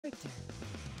victor.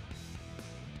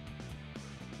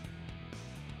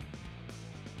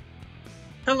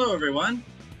 Hello everyone,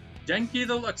 Denki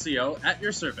the Luxio at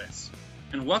your service,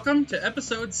 and welcome to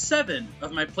episode 7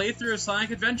 of my playthrough of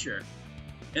Sonic Adventure.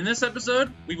 In this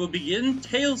episode, we will begin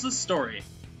Tails' story.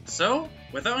 So,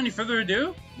 without any further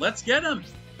ado, let's get him!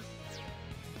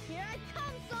 Here I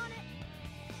come, Sonic!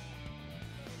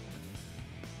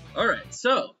 Alright,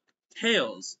 so,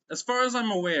 Tails. As far as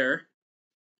I'm aware,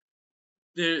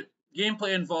 the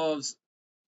gameplay involves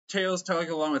Tails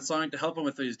tagging along with Sonic to help him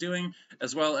with what he's doing,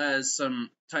 as well as some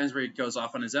times where he goes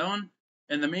off on his own,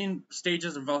 and the main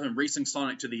stages involve him racing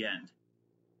Sonic to the end.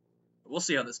 But we'll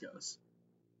see how this goes.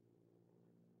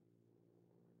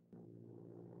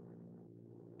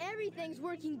 Everything's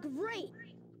working great!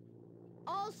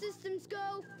 All systems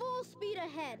go, full speed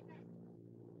ahead!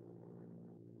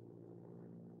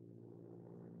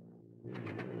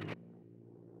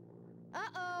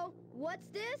 Uh-oh, what's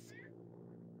this?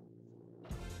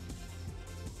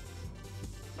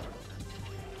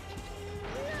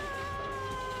 No!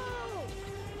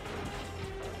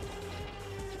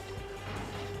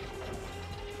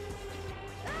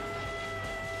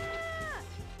 Ah!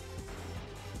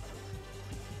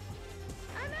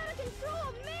 I'm out of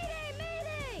control! Mayday!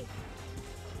 Mayday!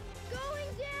 Going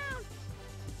down!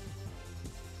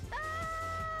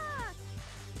 Ah!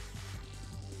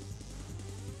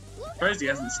 Look Surprised he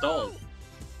out hasn't below! stalled.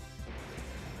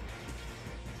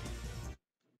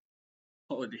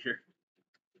 Oh dear.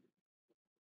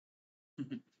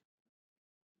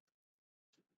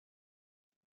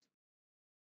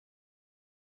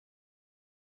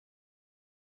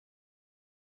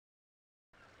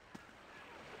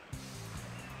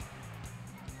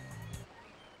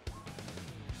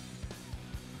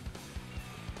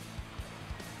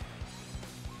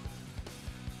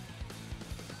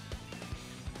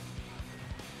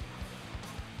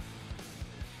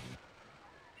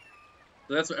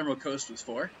 So that's what Emerald Coast was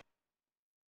for.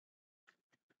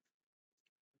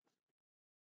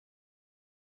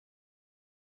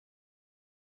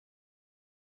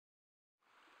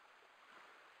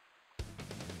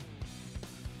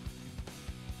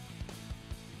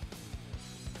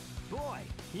 Boy,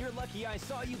 you're lucky I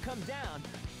saw you come down.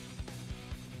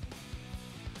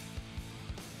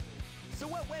 So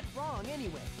what went wrong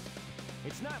anyway?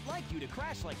 It's not like you to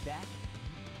crash like that.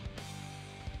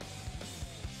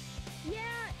 Yeah,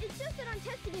 it's just that I'm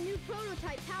testing a new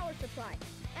prototype power supply,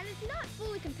 and it's not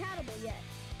fully compatible yet.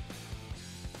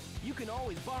 You can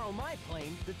always borrow my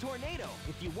plane, the Tornado,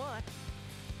 if you want.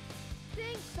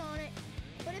 Thanks, Sonic.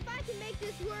 But if I can make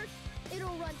this work,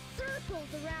 it'll run circles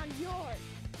around yours.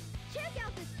 Check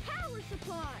out this power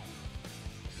supply!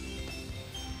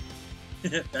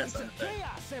 That's It's a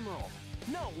Chaos Emerald!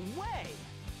 No way!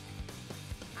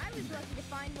 I was lucky to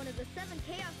find one of the 7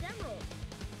 Chaos Emeralds.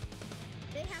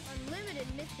 They have unlimited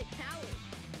mystic powers.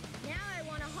 Now I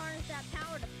want to harness that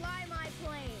power to fly my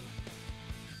plane.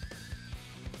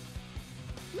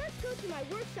 Let's go to my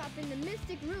workshop in the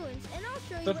Mystic Ruins, and I'll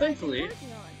show you So what thankfully, I've been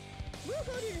working on. We'll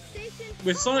go to the station.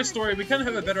 with hop Sonic's on a story, we train, kind of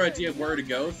have a and better visit idea of where to the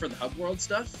go for the hub world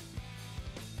stuff.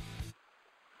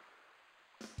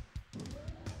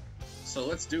 So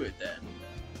let's do it then.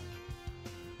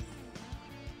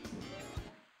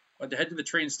 We'll have to head to the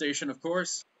train station, of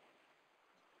course.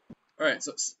 Alright,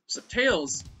 so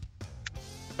Tails,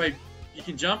 you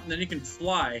can jump and then you can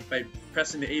fly by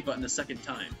pressing the A button a second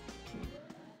time.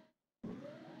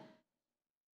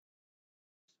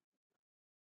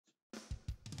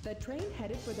 The train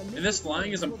headed for the And this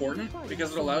flying is important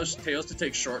because it allows Tails to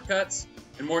take shortcuts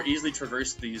and more easily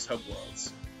traverse these hub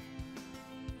worlds.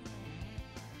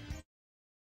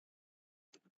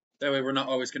 That way we're not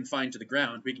always confined to the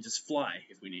ground, we can just fly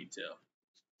if we need to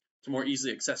more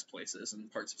easily access places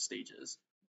and parts of stages.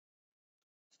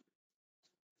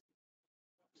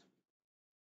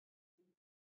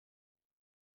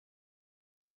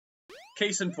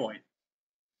 Case in point,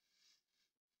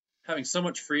 having so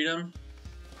much freedom,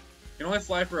 you can only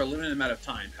fly for a limited amount of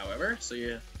time, however, so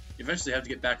you eventually have to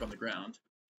get back on the ground.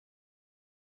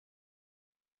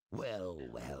 Well.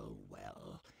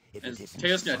 And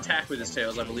Tails can attack with his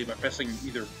tails, I believe, by pressing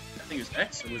either, I think it was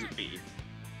X, or was it B?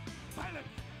 Silence!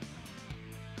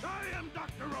 I am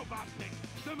Dr. Robotnik,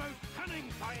 the most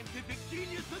cunning scientific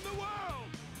genius in the world!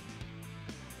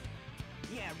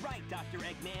 Yeah, right, Dr.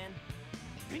 Eggman.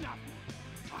 Enough!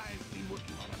 I've been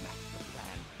working on a master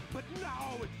plan, but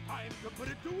now it's time to put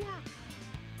it to work!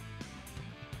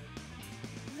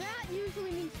 That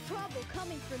usually means trouble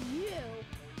coming from you.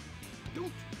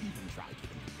 Don't even try to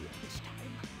interfere this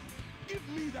time. Give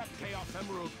me that Chaos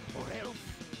Emerald, or else...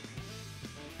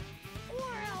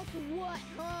 Or else what,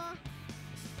 huh?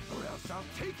 else I'll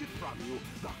take it from you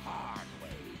the hard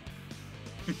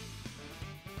way.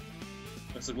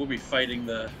 Looks like we'll be fighting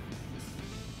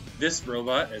this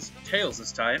robot as Tails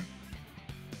this time.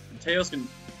 And Tails can,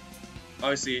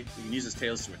 obviously, he can use his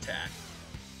tails to attack.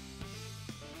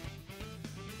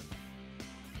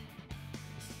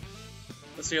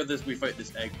 Let's see how we fight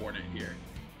this Egg Hornet here.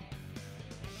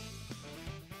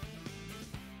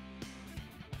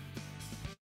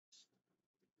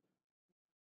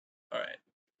 Alright.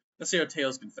 Let's see how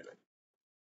Tails can fight it.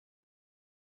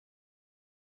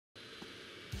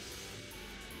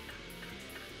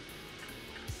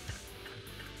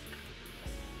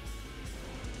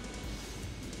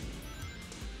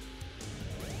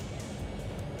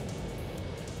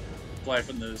 Fly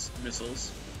from those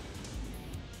missiles.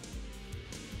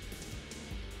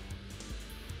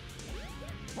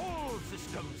 All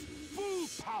systems, full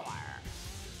power.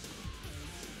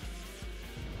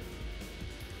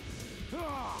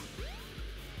 Ah!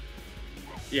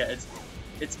 Yeah,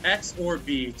 it's X or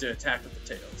B to attack with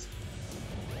the tails.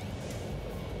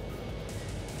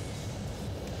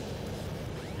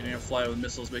 Getting a fly with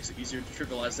missiles makes it easier to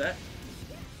trivialize that.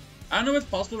 I don't know if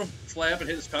it's possible to fly up and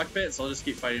hit his cockpit, so I'll just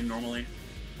keep fighting him normally.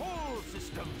 All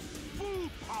systems, full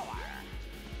power.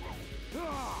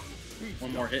 Ah!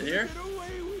 One more hit here. Get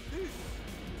away with this.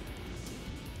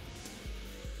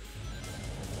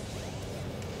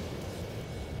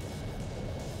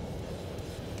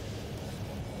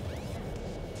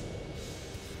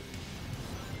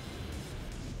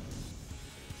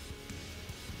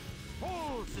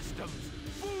 All systems,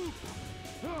 full.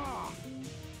 Ah!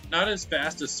 Not as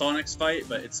fast as Sonic's fight,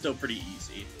 but it's still pretty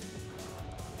easy.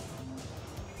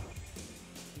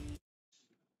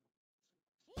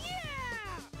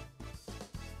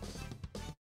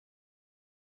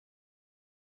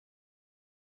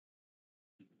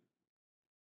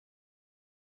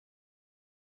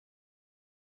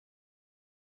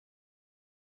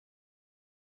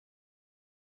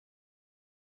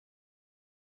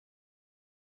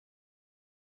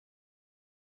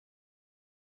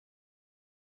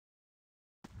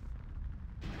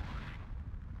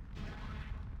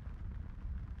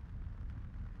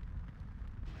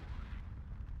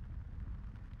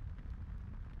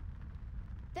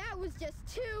 That was just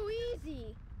too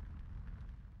easy.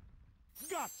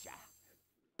 Gotcha.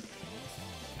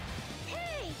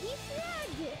 Hey, he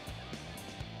snagged it.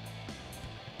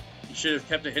 You should have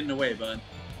kept it hidden away, bud.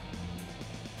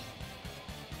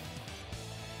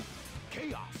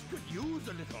 Chaos could use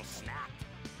a little snack.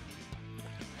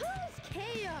 Who's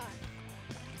Chaos?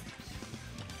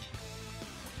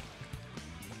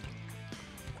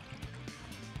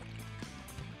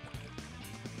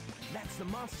 That's the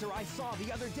monster I saw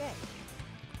the other day.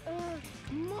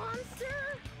 Monster?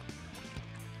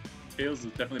 Tails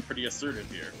is definitely pretty assertive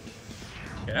here.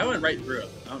 Okay, I went right through it.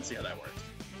 I don't see how that works.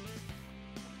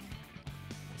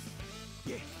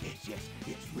 Yes,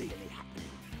 it's really happening.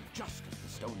 Just as the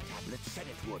stone tablet said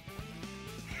it would.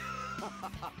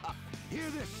 Hear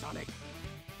this, Sonic.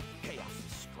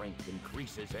 Chaos' strength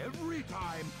increases every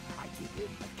time I give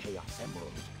him a Chaos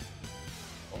Emerald.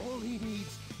 All he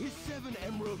needs is 7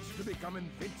 emeralds to become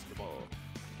invincible.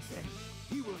 Then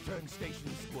he will turn Station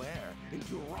Square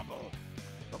into rubble,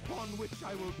 upon which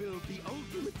I will build the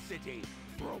ultimate city,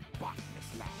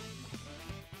 Robotnik Land.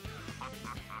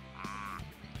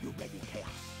 You ready, Chaos?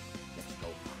 Let's go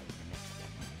find the next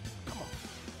one. Come on.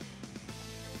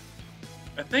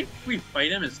 I think we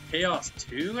fight him as Chaos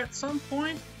 2 at some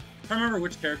point. I don't remember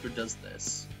which character does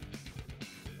this.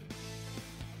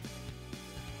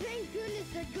 Thank goodness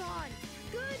they're gone.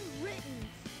 Good riddance.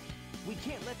 We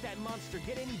can't let that monster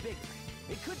get any bigger.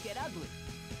 It could get ugly.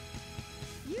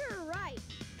 You're right.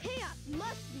 Chaos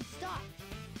must be stopped.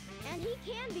 And he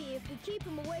can be if we keep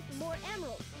him away from more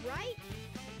emeralds, right?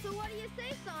 So what do you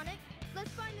say, Sonic?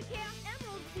 Let's find the Chaos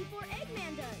Emeralds before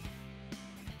Eggman does.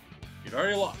 You've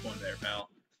already lost one there, pal.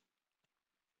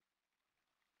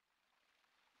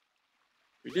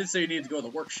 We did say you need to go to the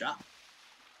workshop.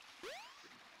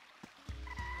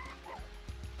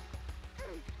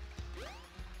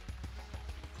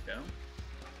 Go.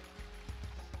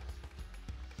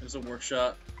 There's a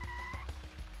workshop.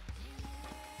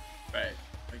 Right.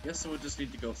 I guess we'll just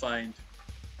need to go find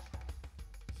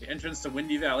the entrance to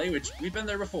Windy Valley, which we've been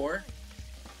there before.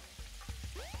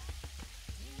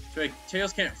 So like,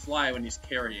 Tails can't fly when he's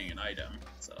carrying an item,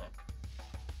 so.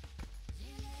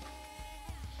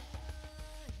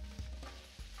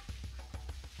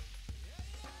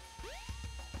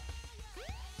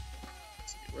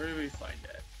 Let's see, where do we find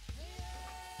it?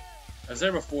 I was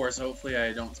there before, so hopefully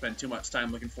I don't spend too much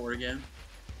time looking for it again.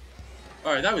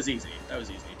 Alright, that was easy. That was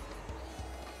easy.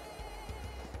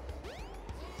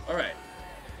 Alright.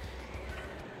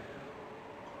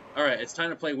 Alright, it's time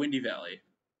to play Windy Valley.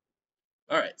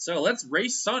 Alright, so let's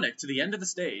race Sonic to the end of the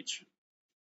stage.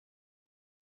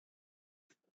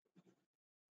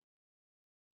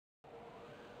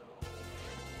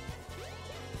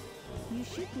 You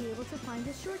should be able to find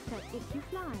a shortcut if you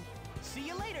fly. See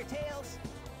you later, Tails.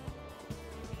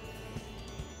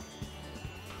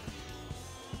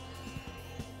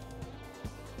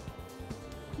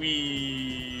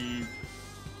 We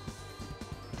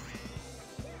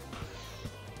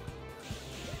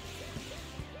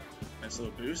nice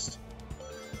little boost.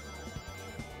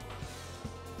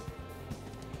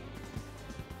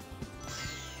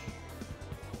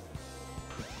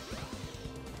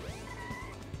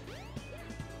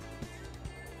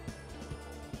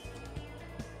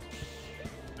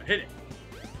 I hit it.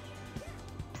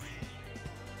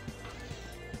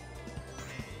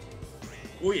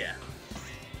 Oh yeah.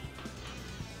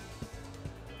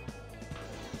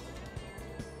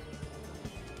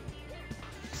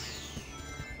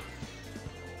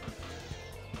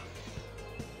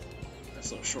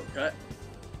 Nice little shortcut.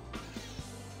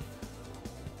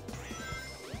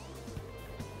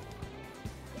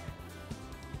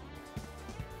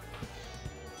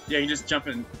 Yeah, you just jump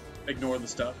and ignore the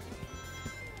stuff.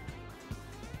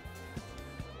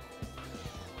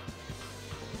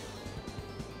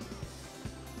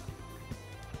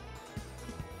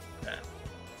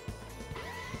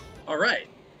 Alright,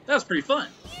 that was pretty fun.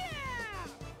 Yeah!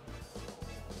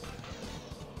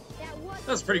 That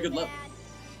was a pretty good level.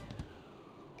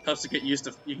 Helps to get used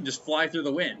to, you can just fly through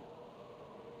the wind.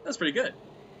 That's pretty good.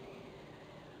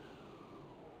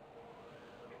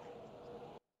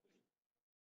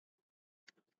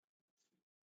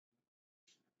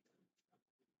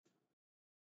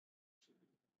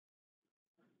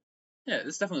 Yeah,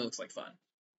 this definitely looks like fun.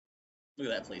 Look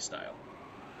at that play style.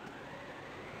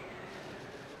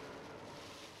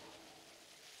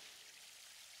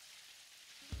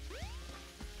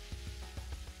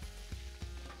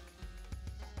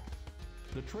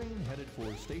 The train headed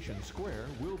for Station Square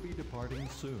will be departing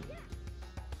soon.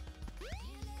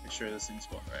 Make sure this thing's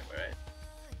going the right way,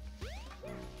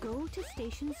 right? Go to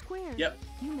Station Square. Yep.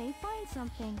 You may find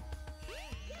something.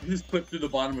 Just put through the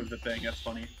bottom of the thing, that's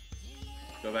funny.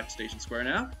 Go back to Station Square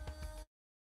now.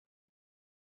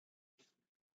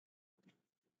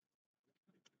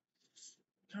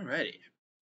 Alrighty.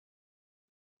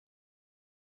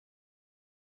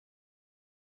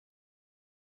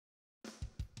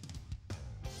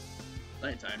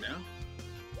 Nighttime now.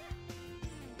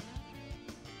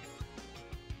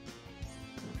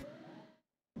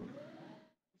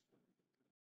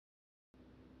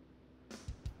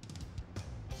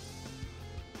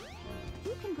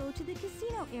 You can go to the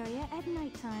casino area at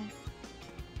nighttime.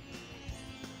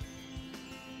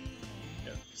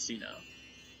 Yeah, casino.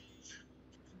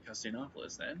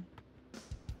 Casinopolis then.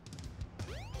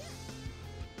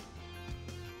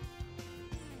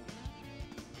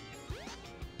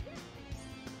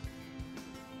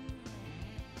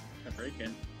 A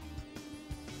break-in.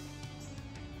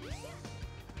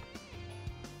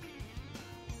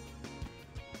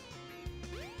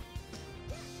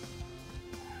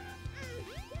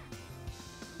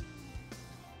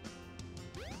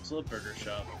 It's a little burger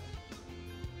shop.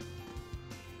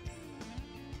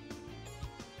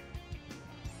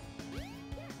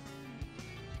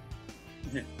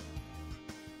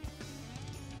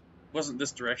 Wasn't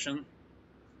this direction?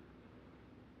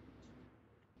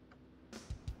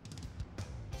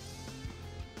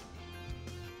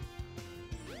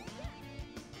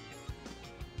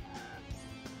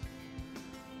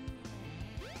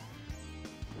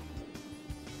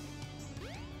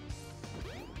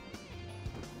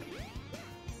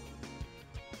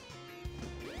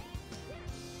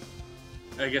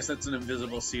 I guess that's an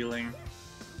invisible ceiling.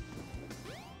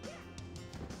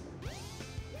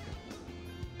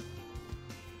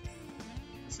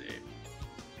 Let's see.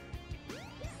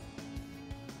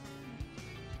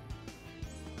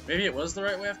 Maybe it was the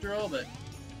right way after all, but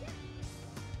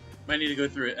might need to go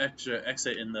through an extra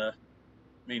exit in the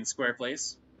main square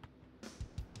place.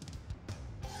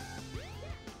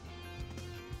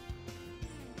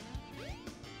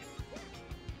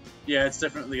 Yeah, it's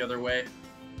definitely the other way.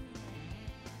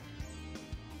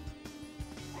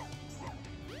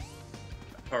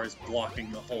 Car is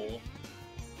blocking the hole.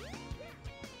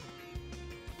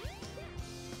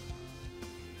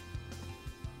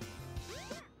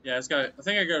 Yeah, it's got. I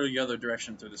think I go the other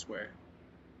direction through the square.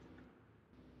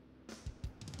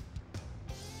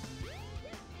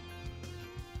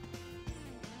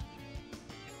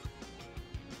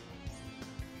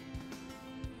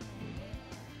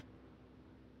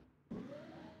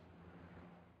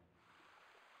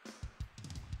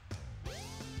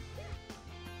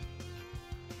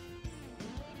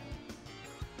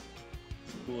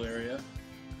 cool area.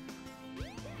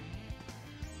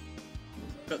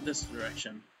 But this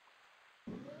direction.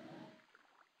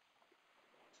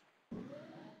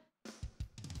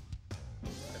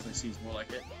 Definitely seems more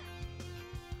like it.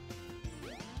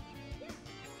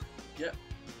 Yep.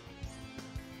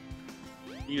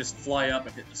 You just fly up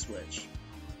and hit the switch.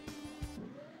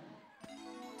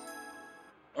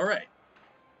 Alright.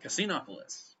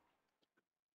 Casinopolis.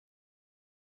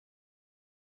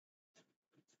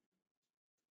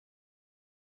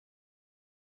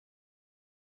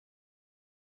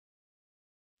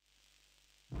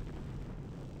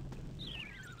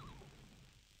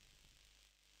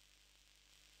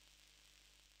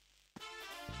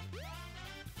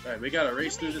 Alright, we gotta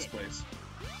race through this place.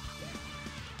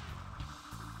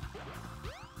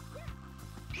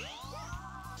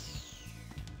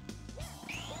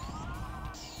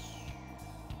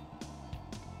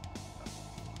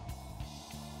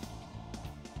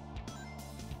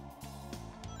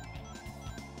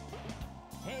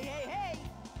 Hey, hey, hey!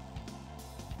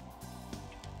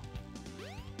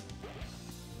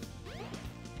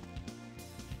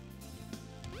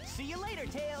 See you later,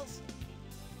 Tails!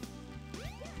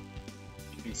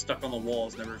 Being stuck on the wall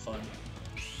is never fun.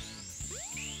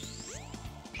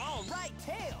 All right,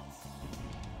 Tails!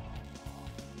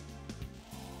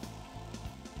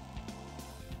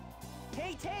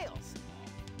 Hey, Tails!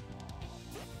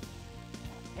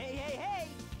 Hey, hey, hey!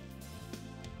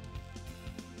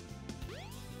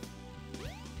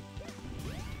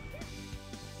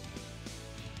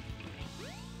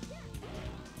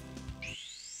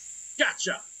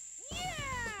 Gotcha!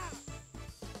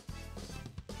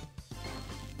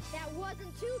 That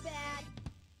wasn't too bad.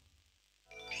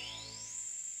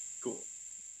 Cool.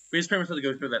 We just pretty much had to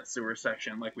go through that sewer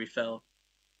section like we fell.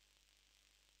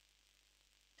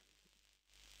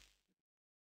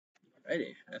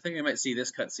 Alrighty, I think we might see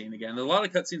this cutscene again. A lot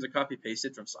of cutscenes are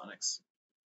copy-pasted from Sonic's.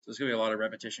 So there's going to be a lot of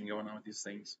repetition going on with these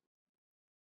things.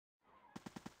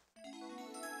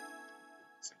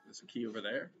 Looks like there's a key over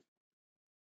there.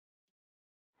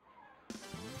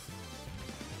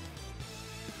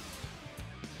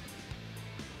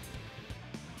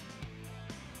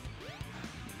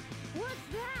 What's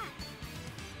that?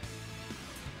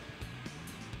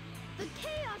 The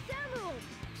Chaos Emerald!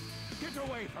 Get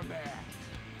away from there!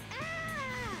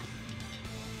 Ah!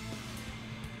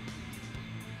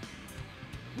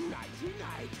 Nighty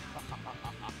night!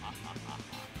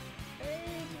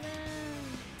 Eggman!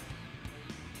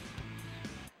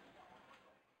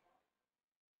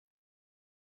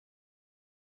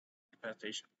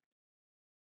 Adaptation.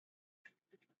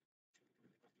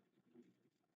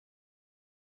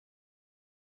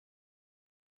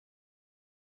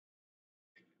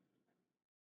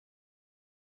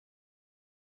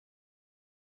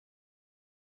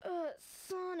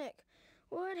 Sonic,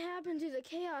 what happened to the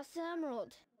Chaos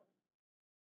Emerald?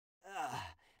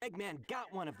 Eggman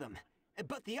got one of them,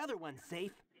 but the other one's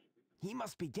safe. He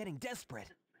must be getting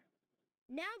desperate.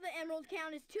 Now the emerald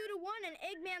count is 2-1 and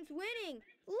Eggman's winning.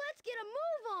 Let's get a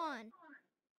move on.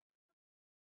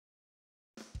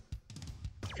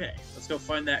 Okay, let's go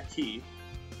find that key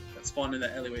that spawned in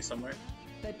that alleyway somewhere.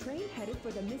 The train headed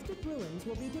for the Mystic Ruins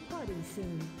will be departing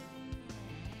soon.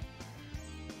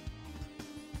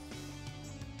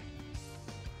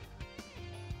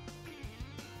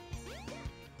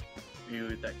 You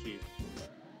get that key.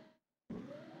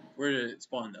 Where did it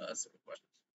spawn though? That's the question.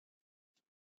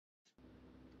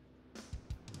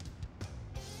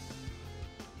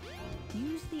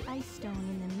 Use the ice stone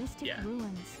in the Mystic Yeah.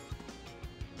 Ruins.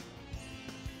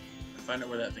 Find out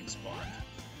where that thing spawned.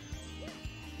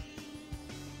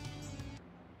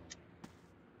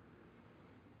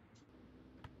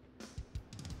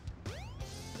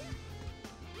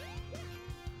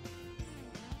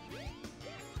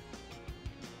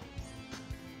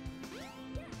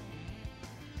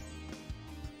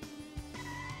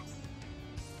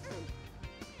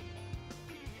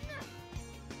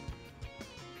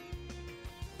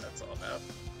 That's all about.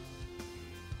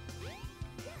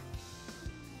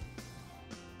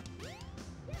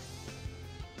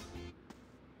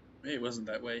 Maybe it wasn't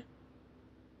that way.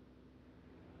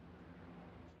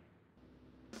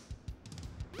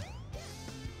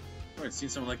 Oh, I'd seen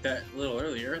something like that a little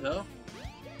earlier, though.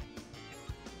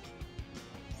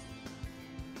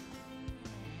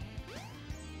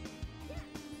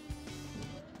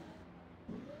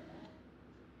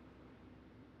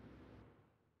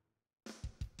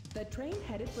 The train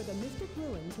headed for the Mystic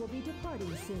Ruins will be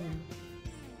departing soon.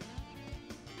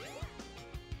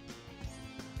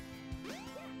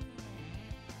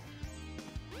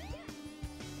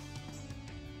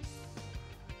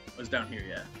 It was down here,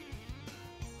 yeah.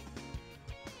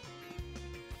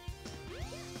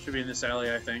 Should be in this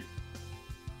alley, I think.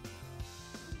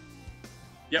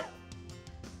 Yep.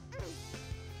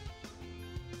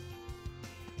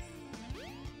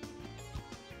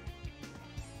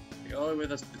 Go all the way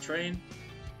with us to the train.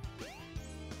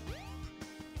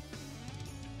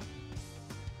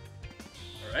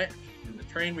 Alright, in the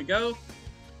train we go.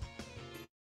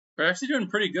 We're actually doing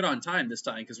pretty good on time this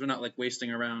time because we're not like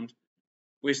wasting everything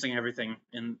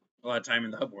in a lot of time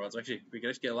in the hub worlds. Actually, we could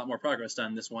actually get a lot more progress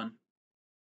done this one.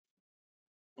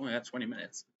 Only got 20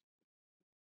 minutes.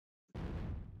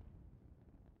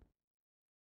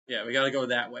 Yeah, we gotta go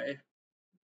that way.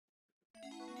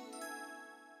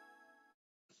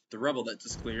 The rubble that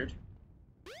just cleared.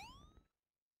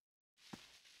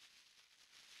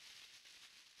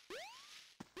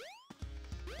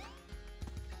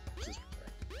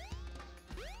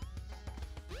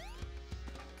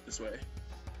 This way.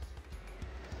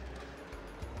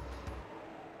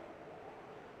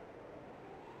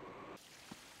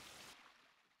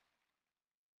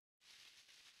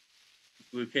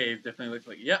 Blue cave definitely looks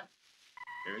like, yep,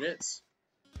 here it is.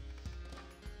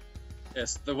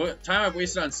 Yes, the time I've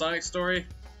wasted on Sonic's story,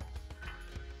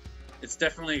 it's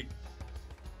definitely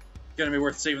gonna be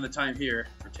worth saving the time here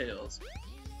for Tails.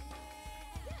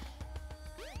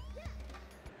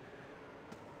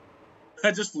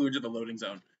 I just flew into the loading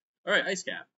zone. Alright, Ice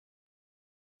Cap.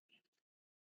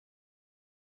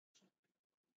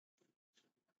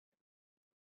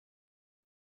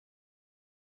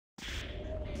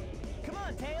 Come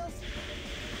on, Tails.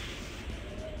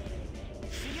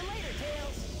 See you later,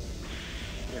 Tails.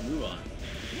 Yeah, move on.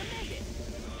 You made it.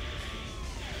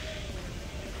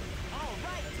 All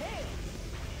right, Tails.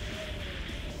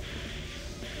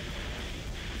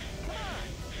 Come on.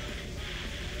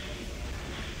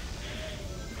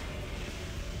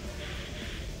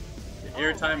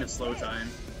 Air time and slow time.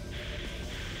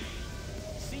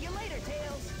 See you later,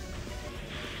 Tails.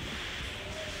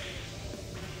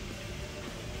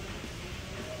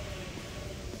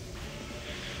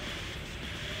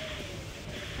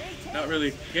 Hey, Tails. Not really,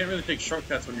 you can't really take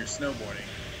shortcuts when you're snowboarding.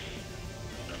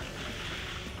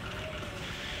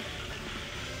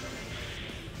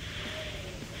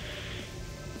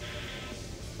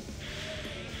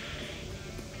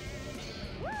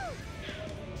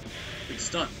 Big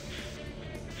stunt.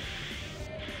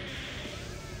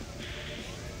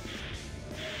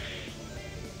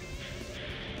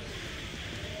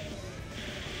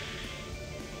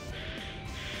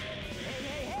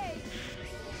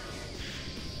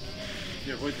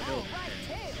 You avoid the hill. All right,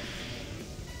 Tails.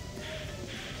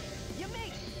 You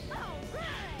made it. All right.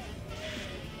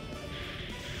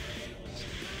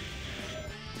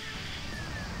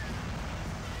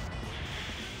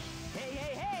 Hey,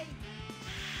 hey, hey.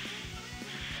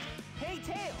 Hey,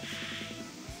 Tails.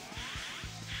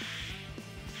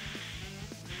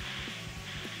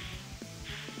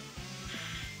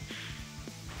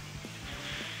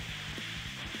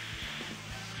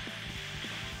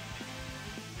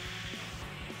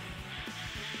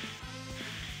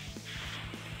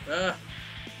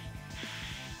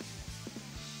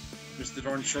 Missed the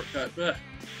darn shortcut.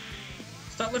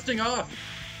 Stop lifting off!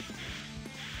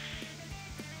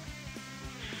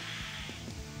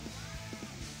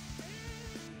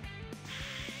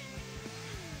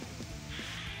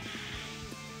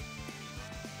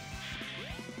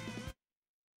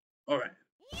 Alright.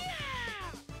 Yeah!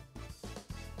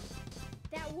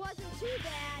 That wasn't too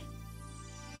bad.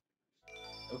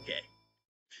 Okay.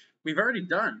 We've already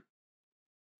done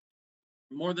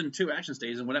more than 2 action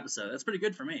stages in one episode. That's pretty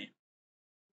good for me.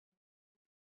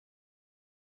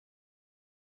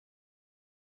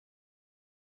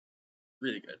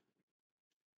 Really good.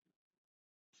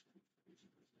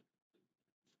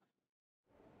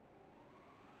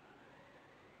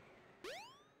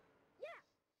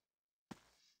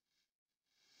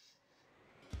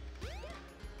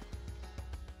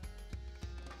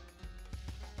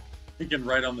 You can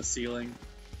write on the ceiling.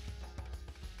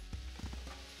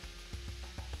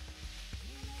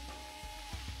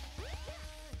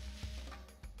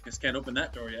 Guess can't open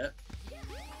that door yet.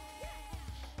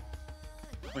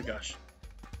 Oh my gosh.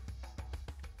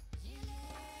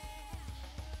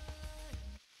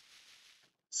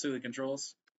 Silly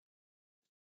controls.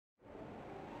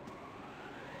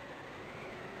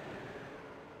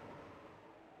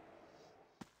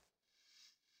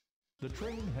 The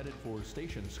train headed for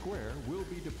Station Square will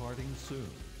be departing soon.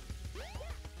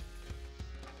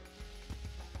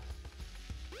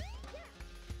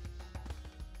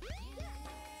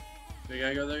 We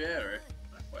gotta go there yet, or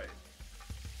not quite?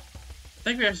 I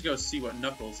think we have to go see what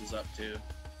Knuckles is up to.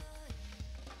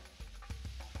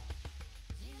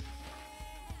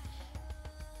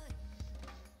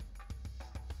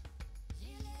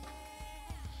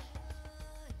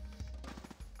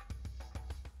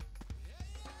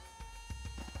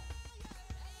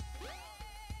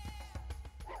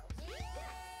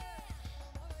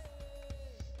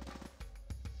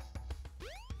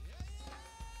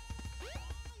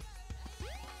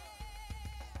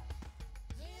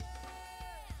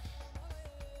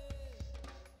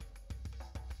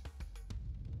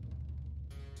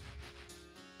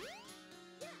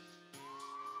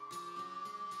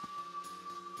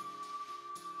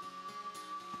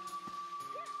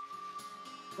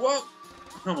 Whoa!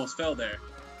 Almost fell there.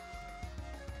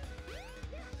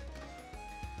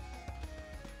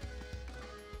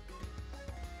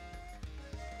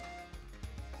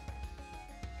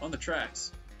 On the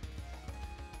tracks.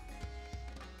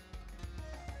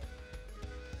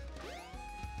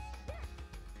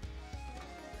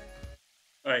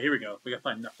 Alright, here we go. We gotta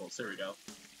find Knuckles. There we go.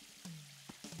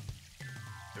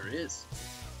 There it is.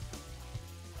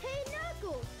 Hey,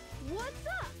 Knuckles! What's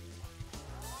up?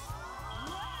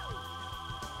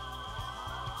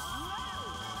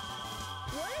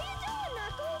 What are you doing,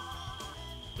 Knuckles?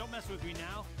 Don't mess with me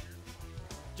now.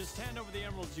 Just hand over the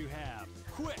emeralds you have.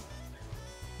 Quick!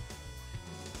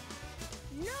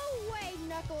 No way,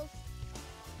 Knuckles!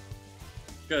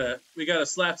 We gotta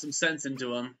slap some sense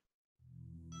into him.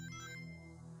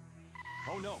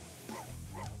 Oh no.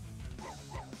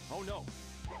 Oh no.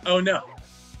 Oh no.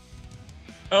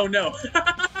 Oh no.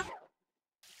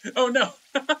 Oh no.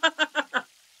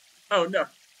 Oh no.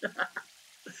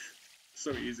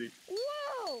 So easy.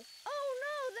 Whoa! Oh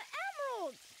no, the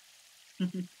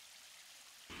emeralds!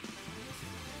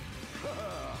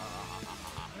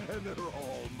 And they're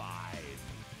all mine.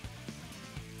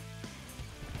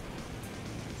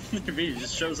 Look at me, he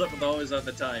just shows up with always at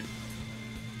the time.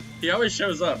 He always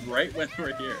shows up right when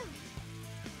we're here.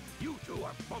 You two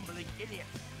are fumbling idiots.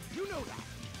 You know that.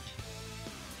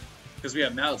 Because we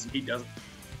have mouths and he doesn't.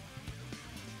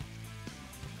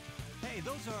 Hey,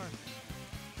 those are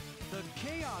the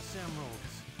Chaos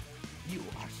Emeralds. You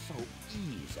are so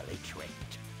easily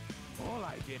tricked. All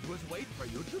I did was wait for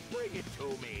you to bring it to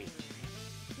me.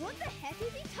 What the heck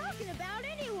is he talking about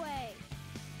anyway?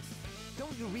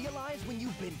 Don't you realize when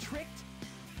you've been tricked?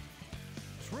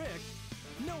 Tricked?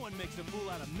 No one makes a fool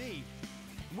out of me.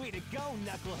 Way to go,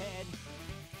 knucklehead.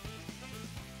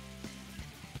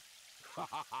 4.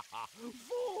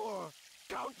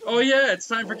 Count them. Oh yeah, it's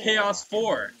time for Chaos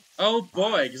 4. Oh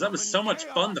boy, because that was so much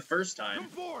fun the first time. Come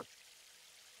forth.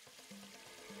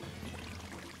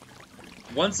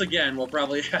 Once again, we'll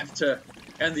probably have to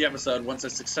end the episode once I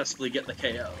successfully get the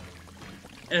KO.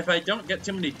 And if I don't get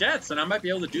too many deaths, then I might be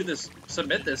able to do this,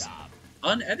 submit this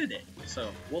unedited.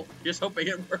 So, we'll just hoping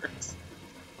it works.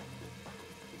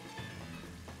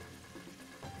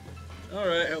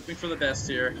 Alright, hoping for the best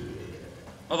here.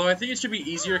 Although I think it should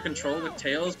be easier to control with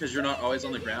Tails, because you're not always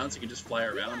on the ground, so you can just fly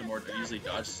around and more easily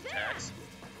dodge attacks.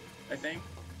 I think.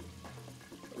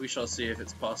 But we shall see if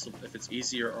it's possible, if it's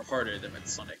easier or harder than with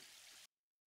Sonic.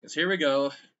 Because here we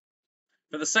go.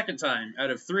 For the second time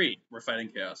out of 3, we're fighting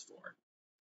Chaos 4.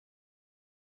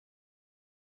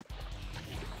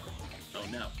 Oh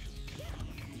no.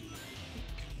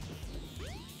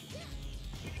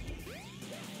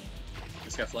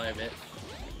 Just gotta fly a bit.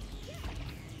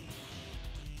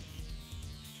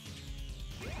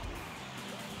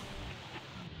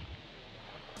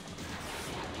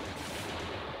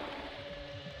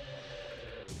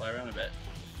 Fly around a bit.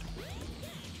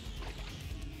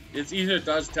 It's easier to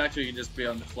dodge attacks or you can just be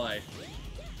on the fly.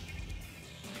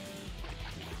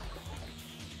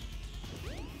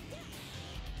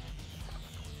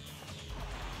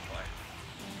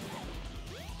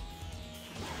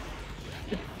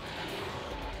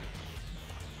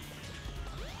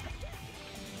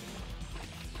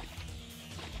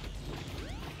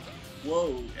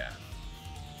 Whoa, yeah.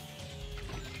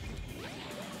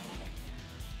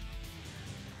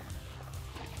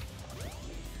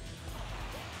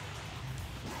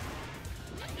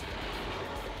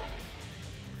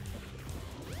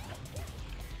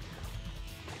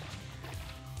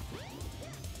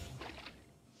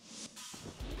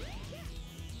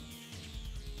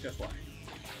 Go fly.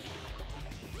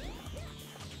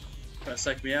 Try to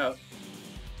psych me out.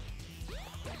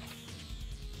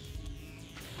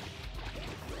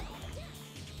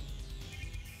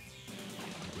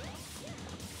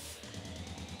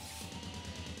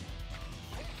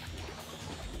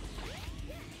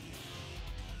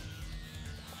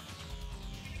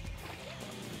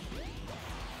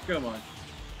 Come on.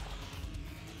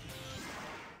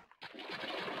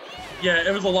 Yeah,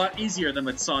 it was a lot easier than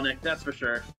with Sonic, that's for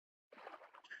sure.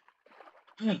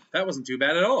 That wasn't too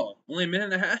bad at all. Only a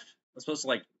minute and a half? That's supposed to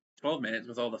like 12 minutes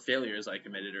with all the failures I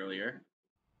committed earlier.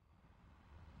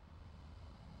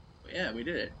 But yeah, we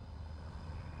did it.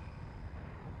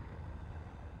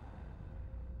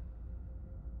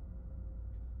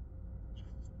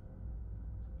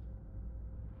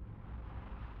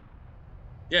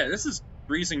 Yeah, this is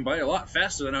breezing by a lot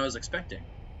faster than I was expecting.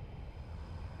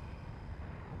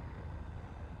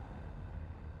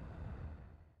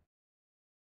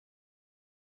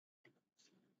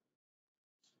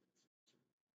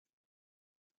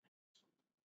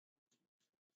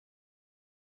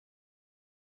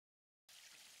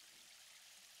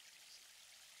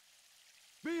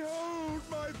 Behold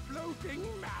my floating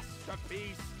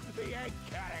masterpiece, the Egg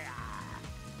Carrier!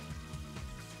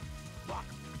 But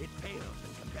it pales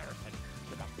in comparison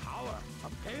to the power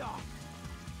of chaos.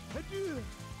 Adieu,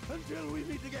 until we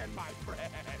meet again, my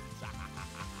friends.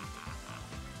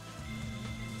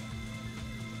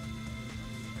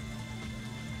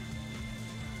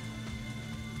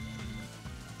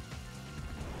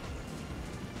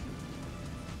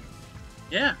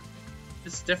 Yeah,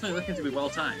 it's definitely looking to be well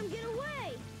Hey, you can't timed. let him get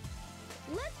away.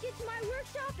 Let's get to my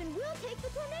workshop and we'll take the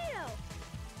tornado.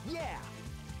 Yeah!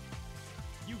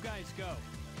 You guys go.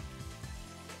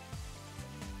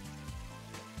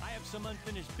 I have some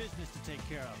unfinished business to take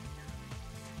care of.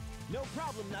 No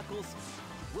problem, Knuckles.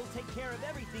 We'll take care of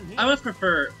everything here. I would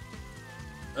prefer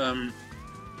Come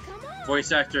on.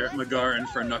 voice actor let's get McGarren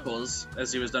for going. Knuckles,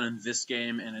 as he was done in this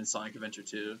game and in Sonic Adventure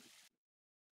 2.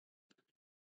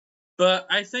 But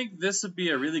I think this would be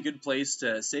a really good place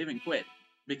to save and quit,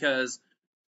 because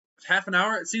half an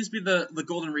hour, it seems to be the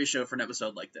golden ratio for an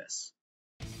episode like this.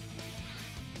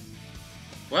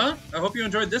 Well, I hope you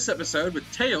enjoyed this episode with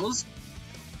Tails.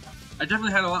 I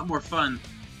definitely had a lot more fun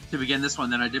to begin this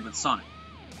one than I did with Sonic.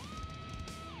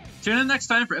 Tune in next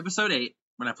time for episode 8,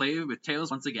 when I play with Tails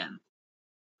once again.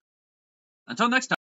 Until next time.